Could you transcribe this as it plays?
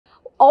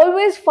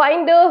always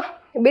find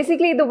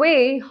basically the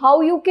way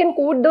how you can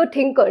quote the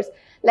thinkers.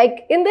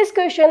 Like in this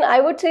question, I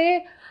would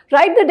say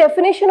write the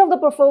definition of the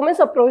performance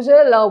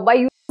appraisal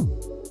by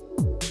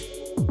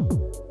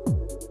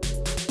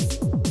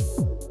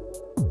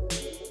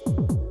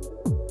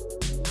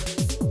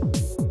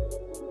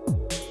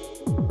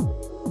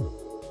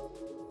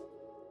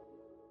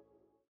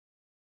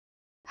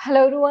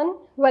Hello everyone,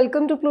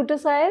 welcome to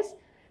PLUTUS IAS.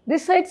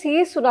 This side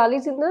C is Sonali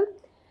Jindal.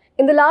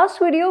 In the last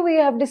video, we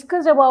have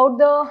discussed about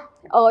the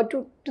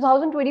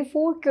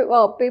 2024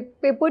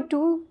 paper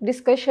 2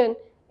 discussion.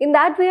 In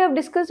that, we have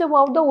discussed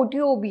about the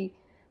OTOB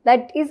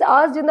that is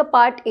asked in the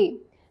part A.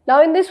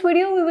 Now, in this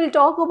video, we will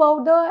talk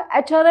about the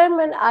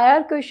HRM and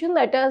IR question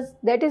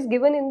that is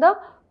given in the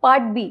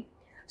part B.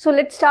 So,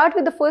 let's start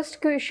with the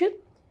first question.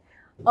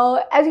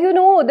 As you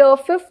know,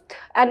 the fifth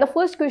and the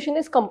first question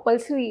is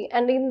compulsory,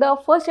 and in the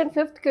first and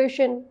fifth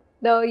question,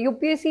 the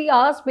UPSC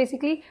asks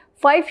basically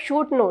 5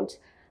 short notes,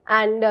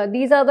 and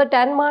these are the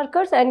 10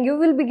 markers, and you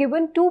will be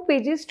given 2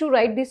 pages to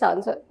write this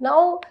answer.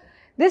 Now,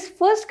 this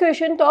first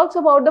question talks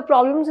about the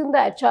problems in the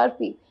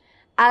HRP.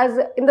 As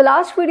in the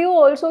last video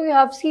also you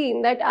have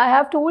seen that I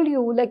have told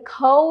you like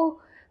how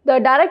the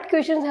direct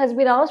questions has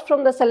been asked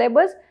from the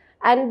syllabus,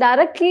 and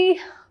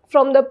directly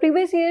from the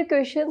previous year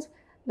questions,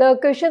 the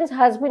questions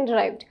has been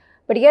derived.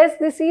 But yes,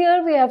 this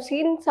year we have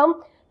seen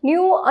some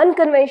new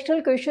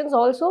unconventional questions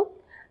also.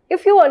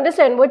 If you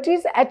understand what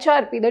is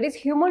HRP, that is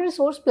Human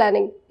Resource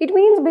Planning, it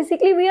means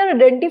basically we are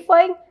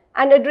identifying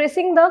and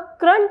addressing the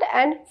current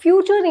and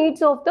future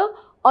needs of the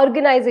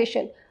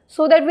organization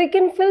so that we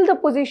can fill the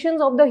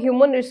positions of the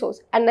human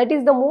resource, and that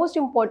is the most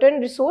important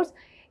resource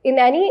in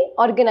any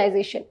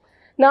organization.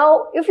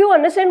 Now, if you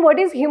understand what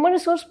is Human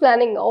Resource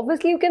Planning,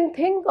 obviously you can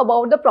think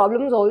about the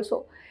problems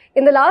also.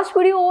 In the last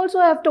video also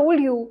I have told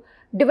you,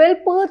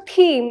 develop a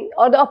theme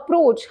or the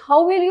approach,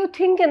 how will you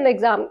think in the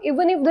exam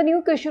even if the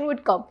new question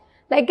would come.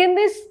 Like in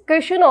this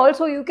question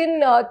also you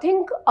can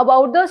think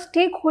about the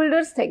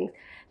stakeholders thing.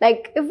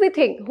 Like if we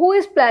think who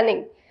is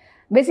planning,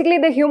 basically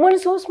the human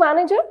resource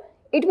manager,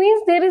 it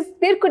means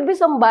there could be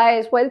some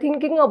bias while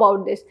thinking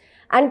about this,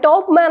 and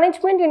top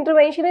management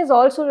intervention is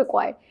also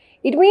required.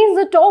 It means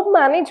the top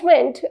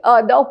management,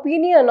 the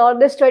opinion or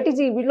the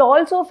strategy will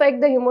also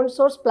affect the human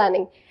resource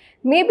planning.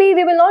 Maybe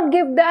they will not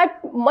give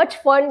that much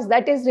funds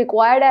that is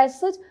required as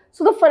such,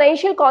 so the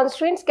financial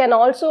constraints can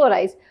also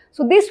arise.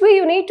 So this way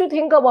you need to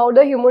think about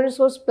the human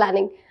resource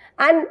planning.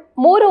 And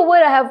moreover,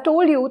 I have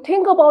told you,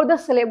 think about the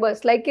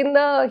syllabus, like in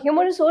the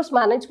human resource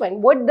management,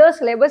 what the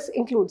syllabus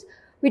includes.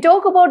 We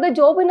talk about the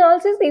job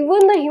analysis,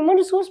 even the human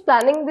resource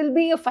planning will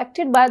be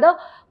affected by the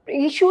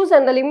issues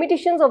and the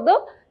limitations of the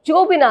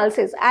job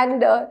analysis.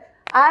 And I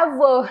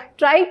have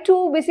tried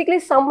to basically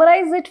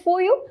summarize it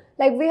for you.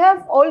 Like we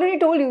have already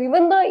told you,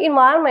 even the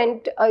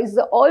environment is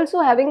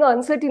also having an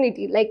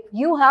uncertainty. Like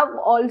you have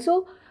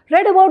also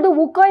read about the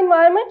VUCA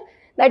environment,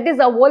 that is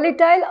a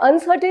volatile,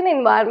 uncertain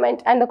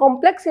environment, and the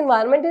complex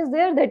environment is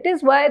there. That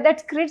is why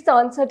that creates the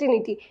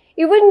uncertainty.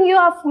 Even you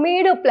have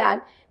made a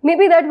plan,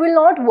 maybe that will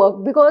not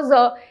work because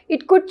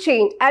it could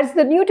change as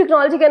the new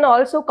technology can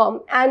also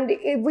come. And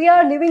if we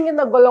are living in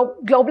the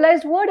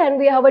globalized world and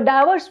we have a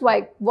diverse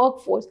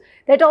workforce,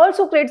 that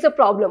also creates a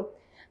problem.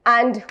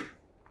 And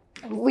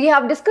we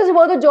have discussed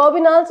about the job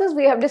analysis,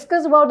 we have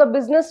discussed about the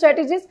business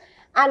strategies,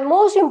 and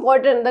most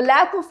important, the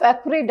lack of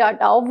accurate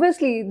data.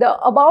 Obviously,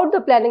 about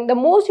the planning, the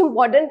most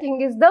important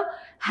thing is the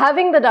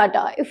having the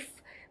data. If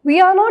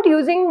we are not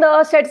using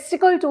the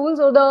statistical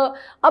tools or the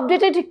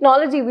updated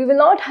technology, we will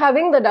not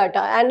having the data.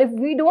 And if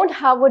we don't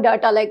have a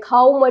data, like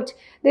how much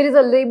there is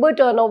a labor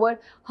turnover,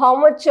 how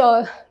much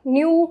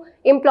new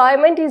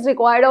employment is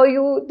required, or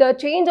the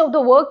change of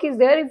the work is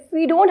there, if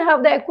we don't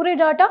have the accurate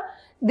data,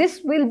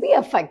 this will be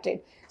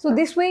affected. So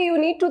this way you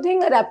need to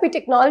think a rapid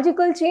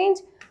technological change,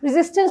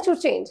 resistance to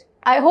change.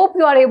 I hope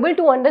you are able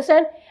to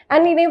understand,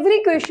 and in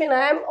every question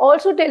I am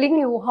also telling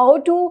you how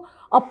to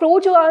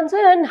approach your answer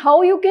and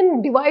how you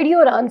can divide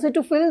your answer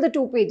to fill the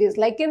 2 pages.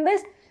 Like in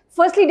this,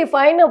 firstly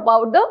define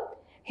about the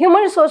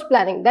human resource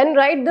planning, then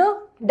write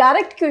the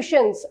direct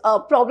questions,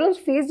 problems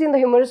faced in the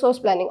human resource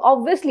planning.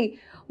 Obviously,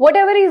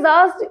 whatever is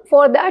asked,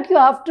 for that you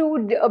have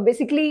to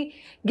basically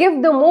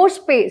give the more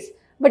space.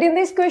 But in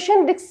this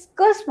question,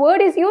 discuss word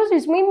is used,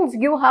 which means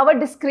you have a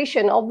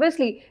discretion.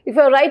 Obviously, if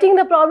you are writing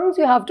the problems,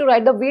 you have to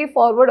write the way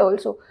forward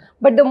also.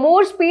 But the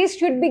more space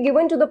should be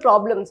given to the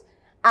problems.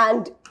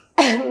 And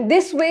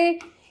this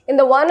way, in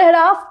the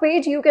 1.5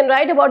 page, you can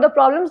write about the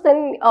problems,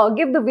 then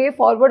give the way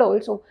forward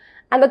also.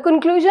 And the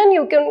conclusion,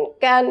 you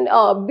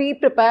can be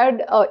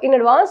prepared in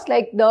advance,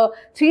 like the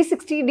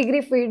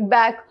 360-degree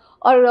feedback,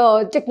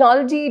 or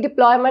technology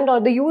deployment, or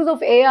the use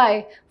of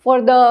AI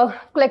for the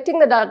collecting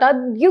the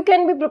data. You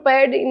can be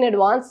prepared in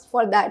advance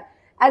for that,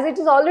 as it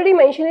is already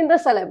mentioned in the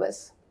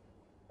syllabus.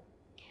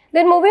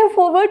 Then moving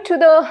forward to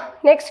the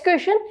next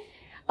question,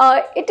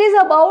 it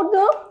is about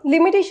the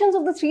limitations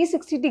of the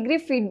 360-degree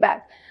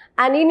feedback.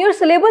 And in your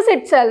syllabus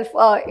itself,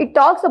 it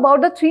talks about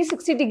the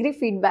 360-degree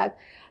feedback.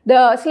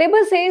 The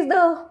syllabus says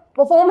the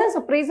performance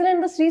appraisal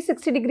and the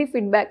 360-degree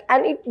feedback,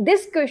 and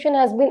this question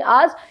has been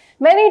asked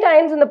many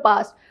times in the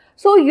past.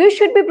 So you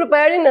should be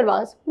prepared in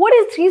advance. What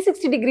is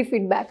 360-degree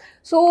feedback?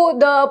 So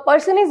the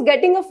person is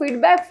getting a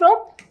feedback from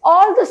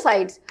all the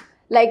sides.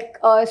 Like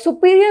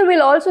superior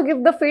will also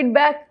give the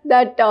feedback,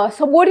 that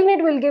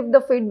subordinate will give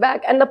the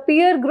feedback, and the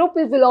peer group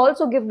will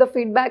also give the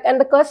feedback, and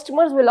the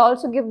customers will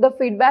also give the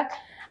feedback.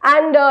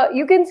 And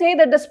you can say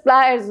that the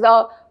suppliers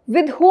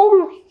with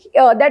whom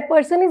that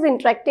person is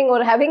interacting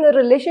or having a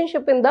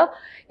relationship in the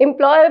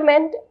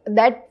employment,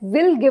 that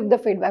will give the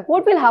feedback.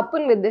 What will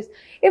happen with this?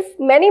 If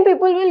many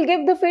people will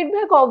give the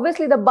feedback,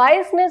 obviously the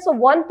biasness of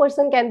one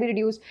person can be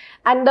reduced,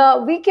 and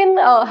we can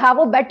have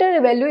a better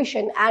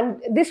evaluation,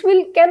 and this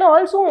can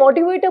also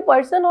motivate a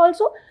person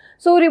also.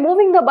 So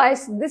removing the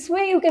bias, this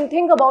way you can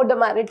think about the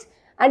merits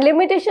and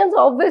limitations.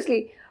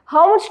 Obviously,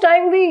 how much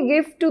time we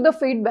give to the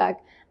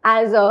feedback,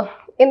 as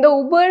in the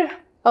Uber,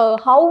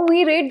 how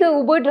we rate the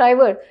Uber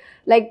driver,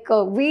 like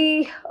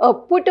we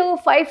put a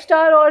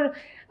 5-star, or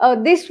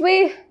this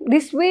way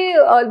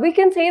we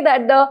can say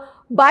that the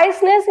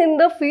biasness in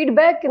the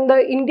feedback in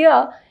the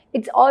India,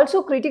 it's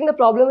also creating the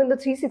problem in the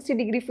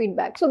 360-degree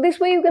feedback. So this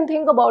way you can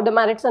think about the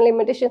merits and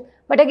limitations.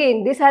 But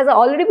again, this has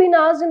already been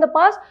asked in the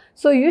past,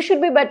 so you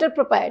should be better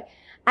prepared.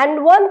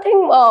 And one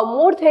thing,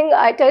 more thing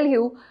I tell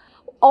you,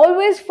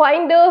 always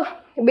find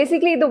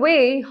basically the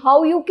way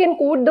how you can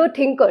code the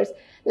thinkers.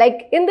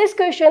 Like in this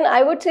question,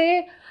 I would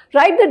say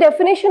write the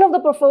definition of the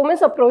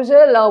performance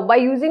appraisal by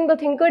using the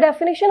thinker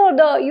definition,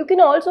 or you can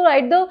also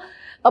write the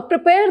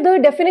prepare the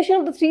definition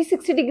of the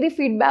 360-degree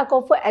feedback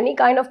of any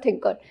kind of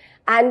thinker.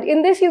 And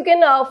in this you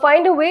can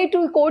find a way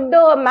to code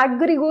the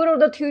McGregor or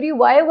the theory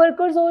why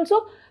workers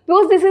also,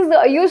 because this is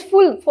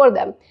useful for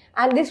them.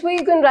 And this way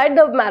you can write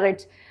the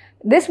merits.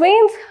 This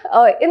means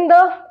in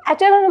the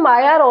HR and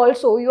IR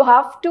also you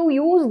have to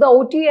use the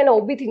OT and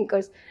OB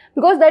thinkers,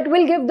 because that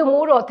will give the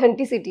more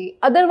authenticity.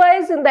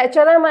 Otherwise in the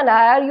HRM and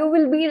IR you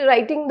will be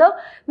writing the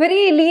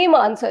very lame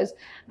answers,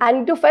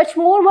 and to fetch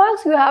more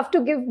marks you have to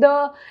give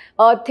the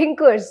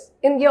thinkers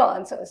in your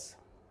answers.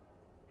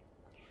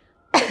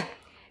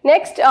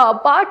 Next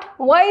part,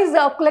 why is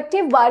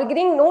collective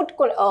bargaining not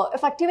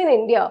effective in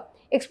India?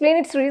 Explain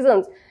its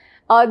reasons.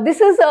 This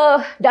is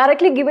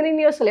directly given in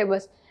your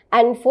syllabus,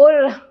 and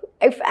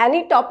if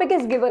any topic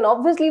is given,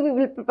 obviously we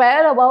will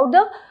prepare about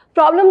the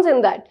problems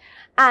in that.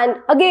 And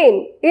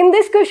again, in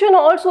this question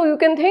also you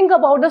can think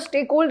about the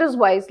stakeholders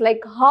wise,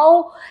 like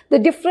how the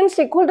different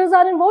stakeholders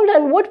are involved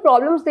and what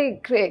problems they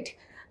create.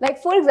 Like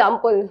for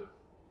example,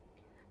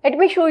 let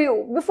me show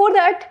you. Before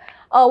that,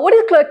 what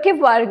is collective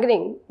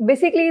bargaining?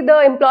 Basically,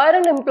 the employer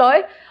and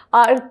employee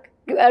are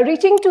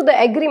reaching to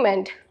the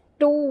agreement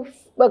to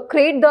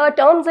create the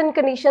terms and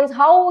conditions,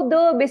 how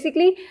the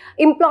basically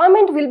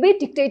employment will be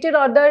dictated,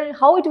 or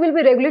how it will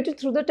be regulated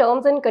through the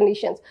terms and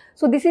conditions.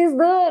 So this is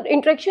the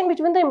interaction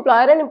between the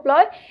employer and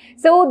employee.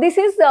 So this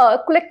is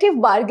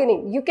collective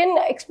bargaining. You can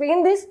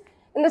explain this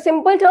in the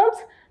simple terms,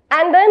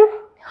 and then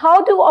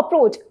how to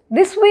approach.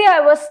 This way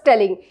I was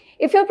telling,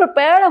 if you're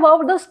prepared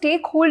about the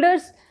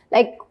stakeholders,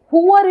 like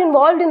who are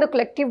involved in the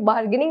collective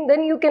bargaining,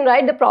 then you can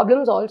write the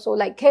problems also.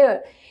 Like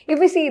here, if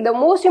we see, the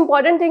most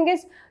important thing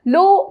is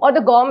law or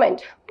the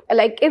government.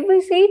 Like if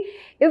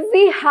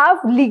we have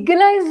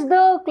legalized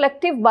the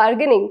collective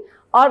bargaining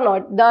or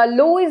not, the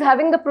law is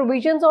having the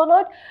provisions or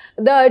not,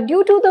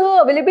 due to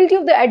the availability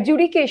of the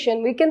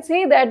adjudication, we can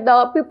say that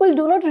the people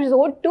do not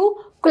resort to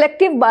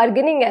collective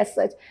bargaining as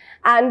such.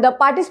 And the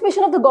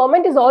participation of the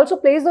government is also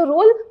plays a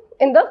role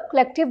in the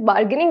collective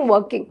bargaining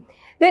working.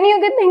 Then you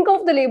can think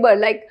of the labor,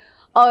 like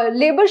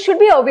labor should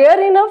be aware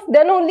enough,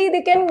 then only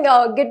they can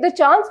get the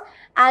chance,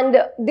 and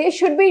they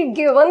should be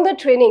given the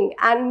training.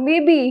 And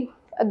maybe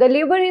the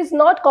labor is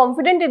not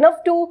confident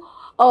enough to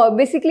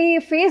basically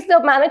face the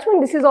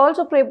management. This is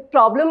also a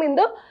problem in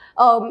the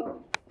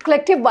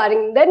collective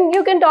bargaining. Then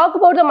you can talk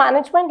about the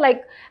management,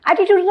 like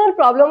attitudinal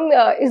problem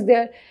is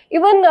there.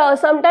 Even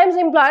sometimes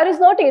employer is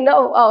not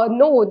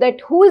know that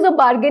who is the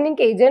bargaining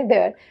agent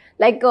there.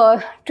 Like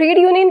trade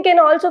union can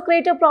also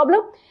create a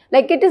problem.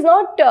 Like it is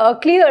not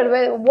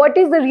clear what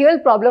is the real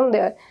problem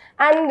there.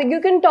 And you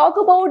can talk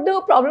about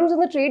the problems in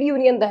the trade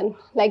union then.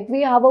 Like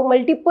we have a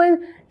multiple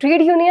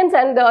trade unions,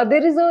 and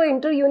there is a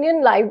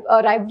inter-union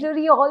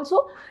rivalry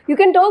also. You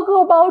can talk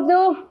about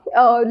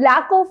the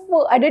lack of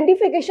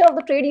identification of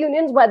the trade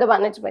unions by the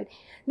management.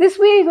 This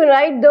way you can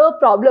write the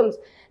problems.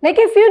 Like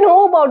if you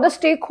know about the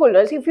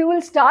stakeholders, if you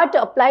will start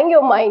applying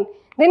your mind,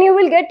 then you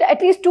will get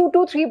at least 2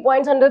 to 3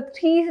 points under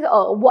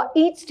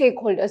each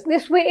stakeholders.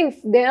 This way, if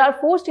there are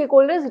 4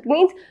 stakeholders, it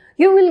means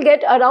you will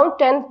get around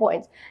 10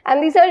 points.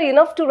 And these are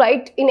enough to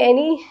write in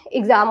any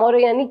exam or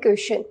in any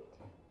question.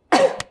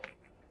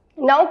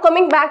 Now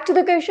coming back to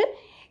the question,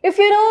 if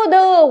you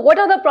know what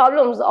are the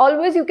problems,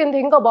 always you can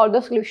think about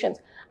the solutions.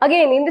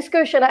 Again, in this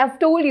question, I have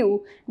told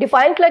you,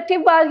 define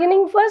collective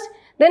bargaining first,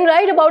 then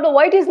write about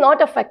why it is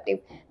not effective,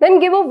 then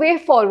give a way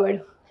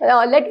forward.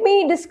 Let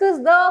me discuss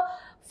the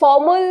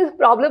formal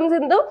problems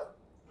in the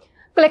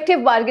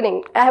collective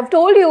bargaining. I have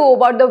told you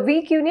about the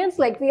weak unions,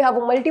 like we have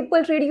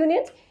multiple trade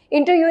unions.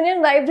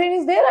 inter-union rivalry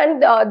is there,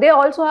 and they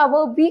also have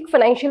a weak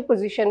financial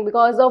position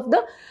because of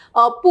the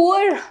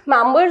poor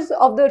members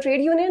of the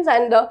trade unions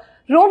and the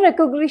wrong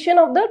recognition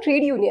of the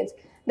trade unions.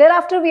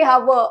 Thereafter, we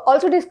have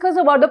also discussed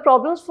about the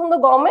problems from the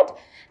government,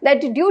 that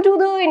due to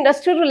the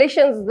industrial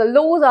relations, the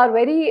laws are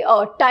very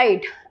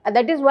tight, and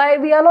that is why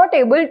we are not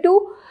able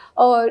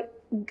to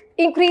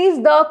increase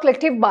the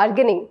collective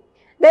bargaining.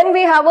 Then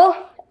we have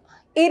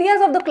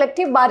areas of the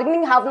collective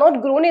bargaining have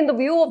not grown in the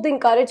view of the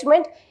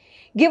encouragement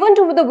given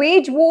to the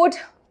wage vote,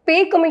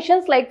 pay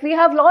commissions, like we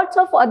have lots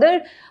of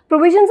other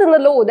provisions in the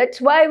law. That's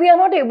why we are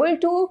not able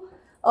to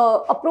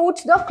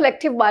approach the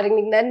collective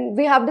bargaining. Then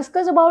we have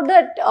discussed about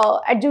that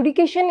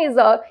adjudication is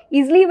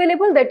easily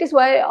available. That is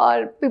why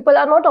our people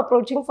are not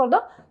approaching for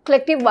the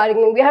collective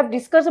bargaining. We have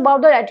discussed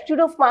about the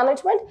attitude of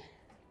management.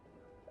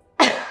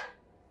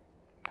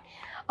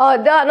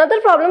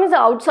 Another problem is the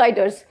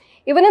outsiders.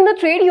 Even in the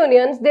trade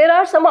unions, there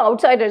are some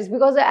outsiders,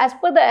 because as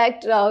per the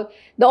act,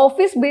 the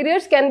office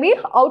bearers can be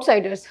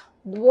outsiders.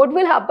 What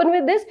will happen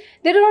with this?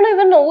 They do not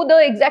even know the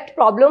exact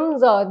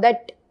problems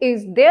that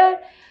is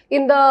there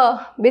in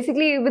the,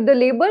 basically with the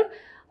labor,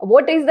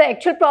 what is the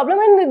actual problem,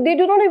 and they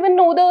do not even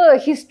know the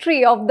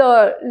history of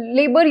the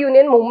labor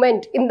union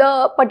movement in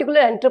the particular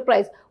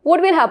enterprise.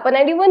 What will happen?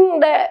 And even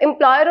the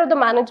employer or the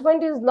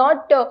management is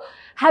not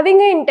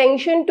having an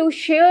intention to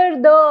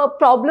share the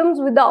problems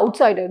with the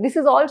outsider. This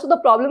is also the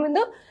problem in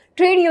the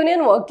trade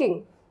union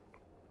working.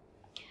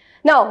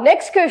 Now,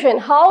 next question,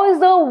 how is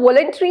the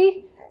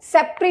voluntary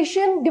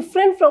separation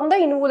different from the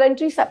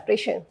involuntary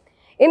separation?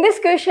 In this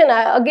question,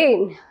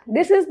 again,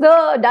 this is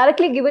the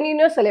directly given in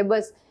your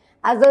syllabus.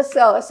 As the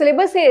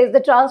syllabus says, the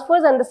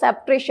transfers and the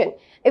separation.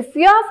 If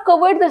you have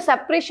covered the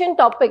separation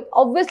topic,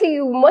 obviously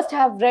you must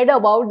have read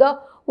about the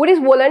what is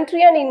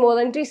voluntary and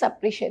involuntary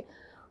separation.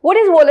 What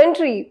is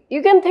voluntary?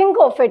 You can think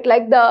of it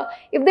like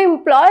if the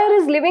employer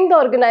is leaving the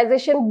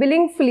organization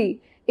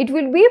willingly, it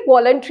will be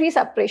voluntary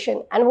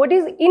separation. And what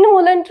is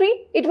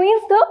involuntary? It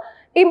means the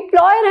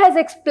employer has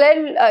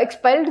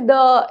expelled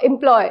the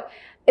employee.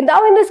 And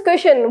now in this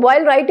question,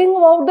 while writing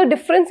about the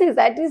differences,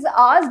 that is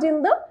asked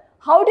in the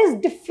how it is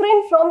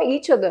different from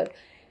each other.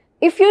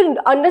 If you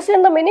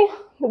understand the meaning,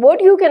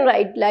 what you can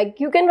write, like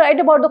you can write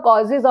about the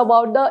causes,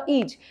 about the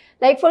each.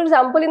 Like for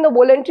example, in the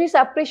voluntary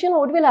separation,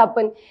 what will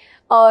happen?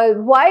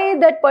 Why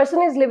that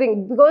person is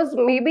leaving? Because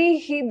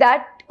maybe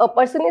that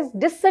person is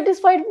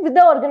dissatisfied with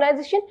the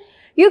organization.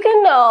 You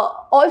can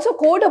also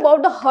quote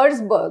about the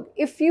Herzberg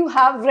if you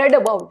have read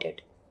about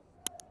it.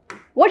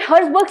 What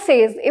Herzberg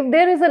says, if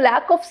there is a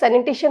lack of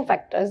sanitation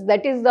factors,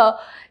 that is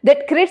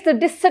that creates the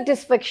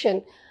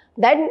dissatisfaction,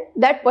 then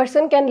that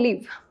person can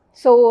leave.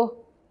 So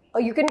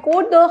you can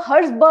quote the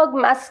Herzberg,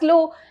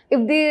 Maslow,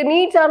 if the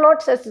needs are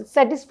not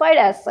satisfied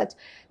as such.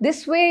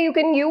 This way you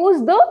can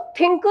use the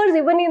thinkers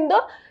even in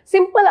the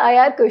simple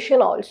IR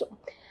question also.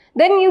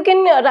 Then you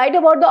can write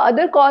about the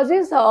other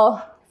causes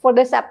for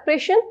the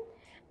separation.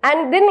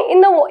 And then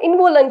in the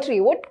involuntary,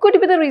 what could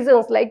be the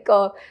reasons, like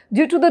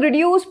due to the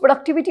reduced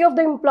productivity of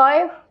the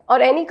employee, or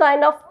any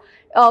kind of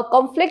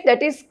conflict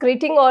that is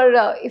creating, or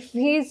if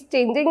he is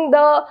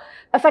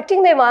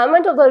affecting the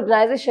environment of the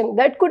organization,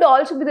 that could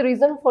also be the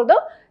reason for the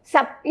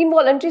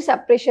involuntary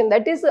separation,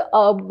 that is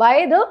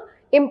by the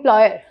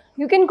employer.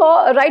 You can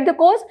write the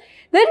cause.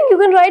 Then you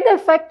can write the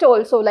effect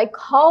also, like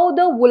how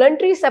the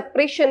voluntary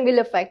separation will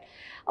affect.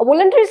 A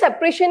voluntary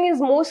separation is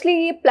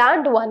mostly a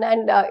planned one,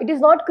 and it is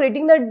not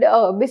creating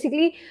that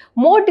basically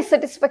more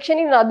dissatisfaction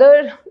in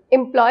other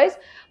employees,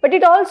 but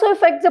it also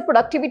affects the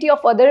productivity of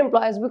other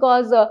employees,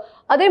 because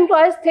other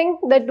employees think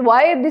that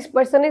why this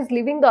person is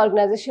leaving the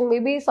organization,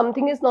 maybe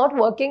something is not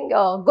working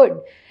good.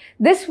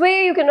 This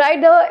way you can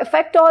write the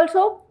effect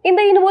also. In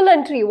the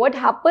involuntary, what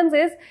happens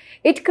is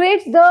it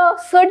creates the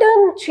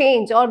sudden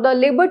change, or the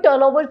labor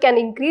turnover can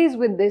increase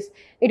with this.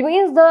 It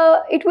means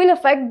it will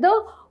affect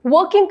the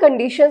working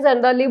conditions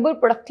and the labor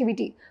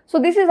productivity. So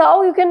this is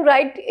how you can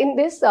write in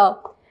this.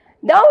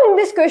 Now in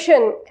this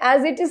question,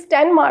 as it is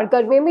 10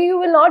 marker, maybe you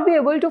will not be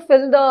able to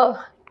fill the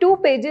 2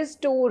 pages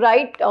to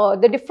write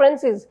the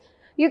differences.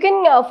 You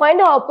can find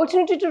an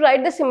opportunity to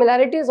write the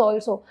similarities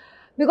also.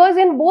 Because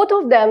in both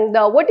of them,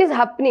 what is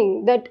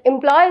happening, that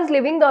employee is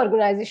leaving the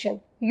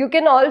organization. You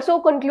can also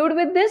conclude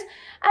with this,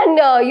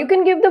 and you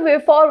can give the way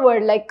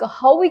forward, like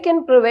how we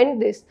can prevent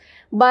this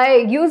by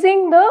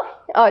using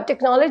the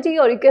technology,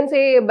 or you can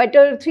say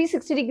better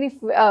 360-degree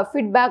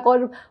feedback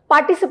or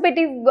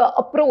participative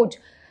approach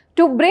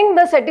to bring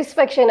the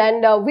satisfaction,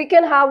 and we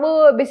can have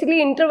a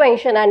basically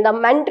intervention and a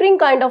mentoring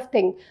kind of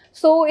thing.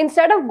 So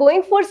instead of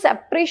going for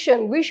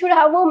separation, we should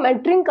have a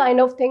mentoring kind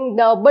of thing,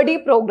 the buddy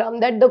program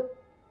that the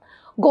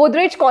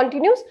Godrej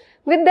continues.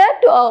 With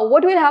that,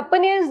 what will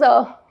happen is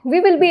we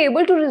will be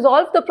able to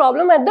resolve the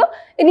problem at the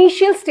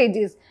initial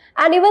stages,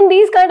 and even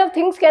these kind of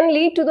things can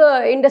lead to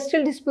the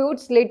industrial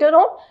disputes later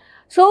on.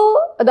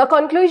 So the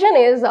conclusion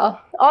is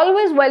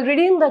always while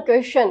reading the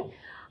question,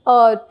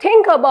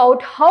 think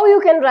about how you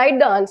can write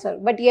the answer.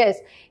 But yes,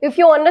 if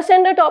you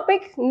understand the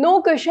topic,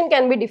 no question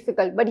can be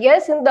difficult. But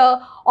yes, in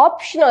the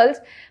optionals,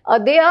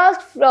 they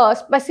ask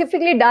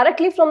specifically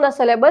directly from the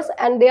syllabus,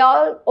 and they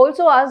are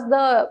also ask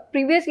the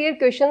previous year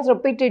questions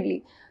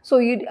repeatedly. So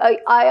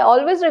I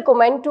always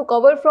recommend to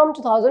cover from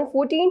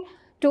 2014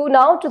 to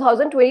now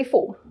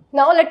 2024.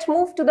 Now let's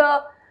move to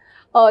the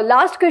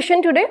last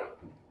question today.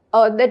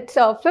 That's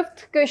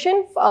fifth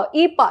question,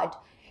 E part.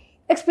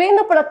 Explain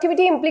the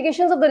productivity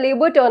implications of the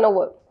labor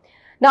turnover.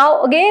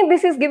 Now again,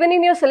 this is given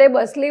in your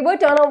syllabus, labor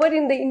turnover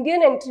in the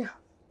Indian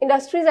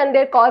industries and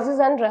their causes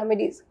and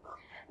remedies.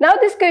 Now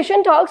this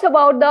question talks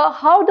about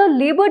how the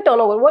labor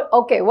turnover,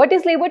 what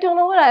is labor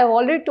turnover? I have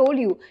already told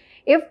you.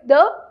 If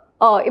the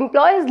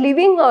employee is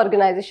leaving the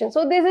organization,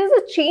 so this is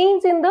a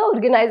change in the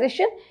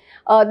organization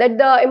that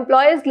the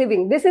employee is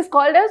leaving. This is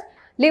called as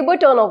labor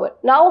turnover.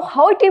 Now,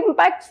 how it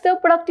impacts the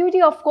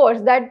productivity? Of course,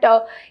 that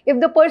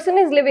if the person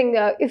is leaving,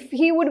 if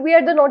he would be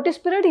at the notice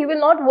period, he will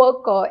not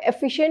work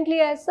efficiently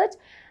as such.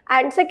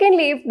 And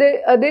secondly, if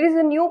there is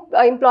a new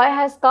employee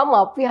has come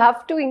up, we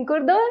have to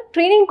incur the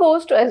training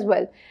cost as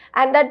well.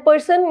 And that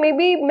person may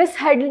be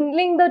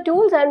mishandling the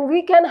tools, and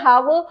we can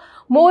have a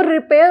more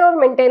repair or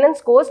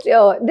maintenance cost.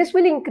 This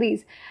will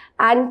increase.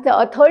 And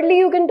thirdly,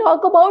 you can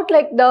talk about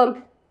like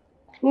the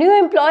new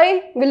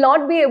employee will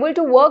not be able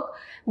to work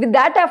with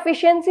that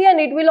efficiency, and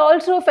it will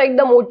also affect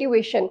the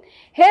motivation.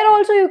 Here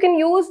also you can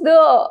use the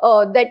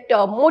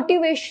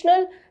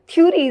motivational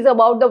theories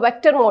about the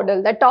vector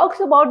model that talks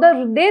about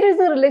there is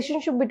a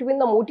relationship between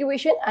the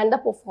motivation and the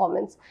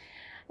performance.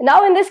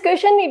 Now in this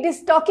question, it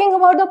is talking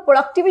about the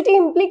productivity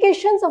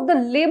implications of the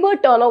labor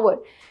turnover.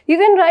 You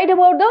can write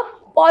about the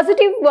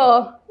positive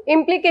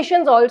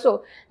implications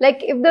also,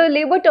 like if the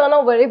labor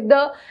turnover, if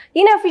the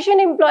inefficient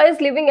employee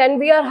is leaving and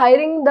we are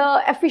hiring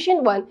the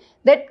efficient one,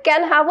 that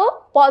can have a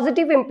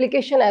positive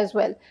implication as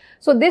well.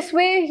 So this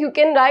way you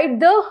can write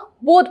the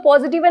both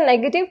positive and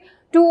negative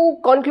to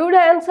conclude the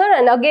answer.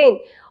 And again,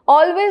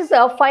 always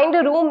find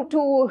a room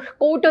to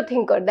quote a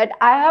thinker that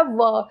I have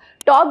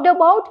talked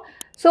about.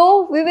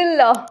 So we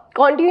will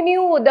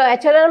continue the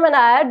HRM and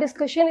IR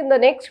discussion in the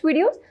next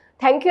videos.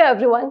 Thank you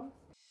everyone.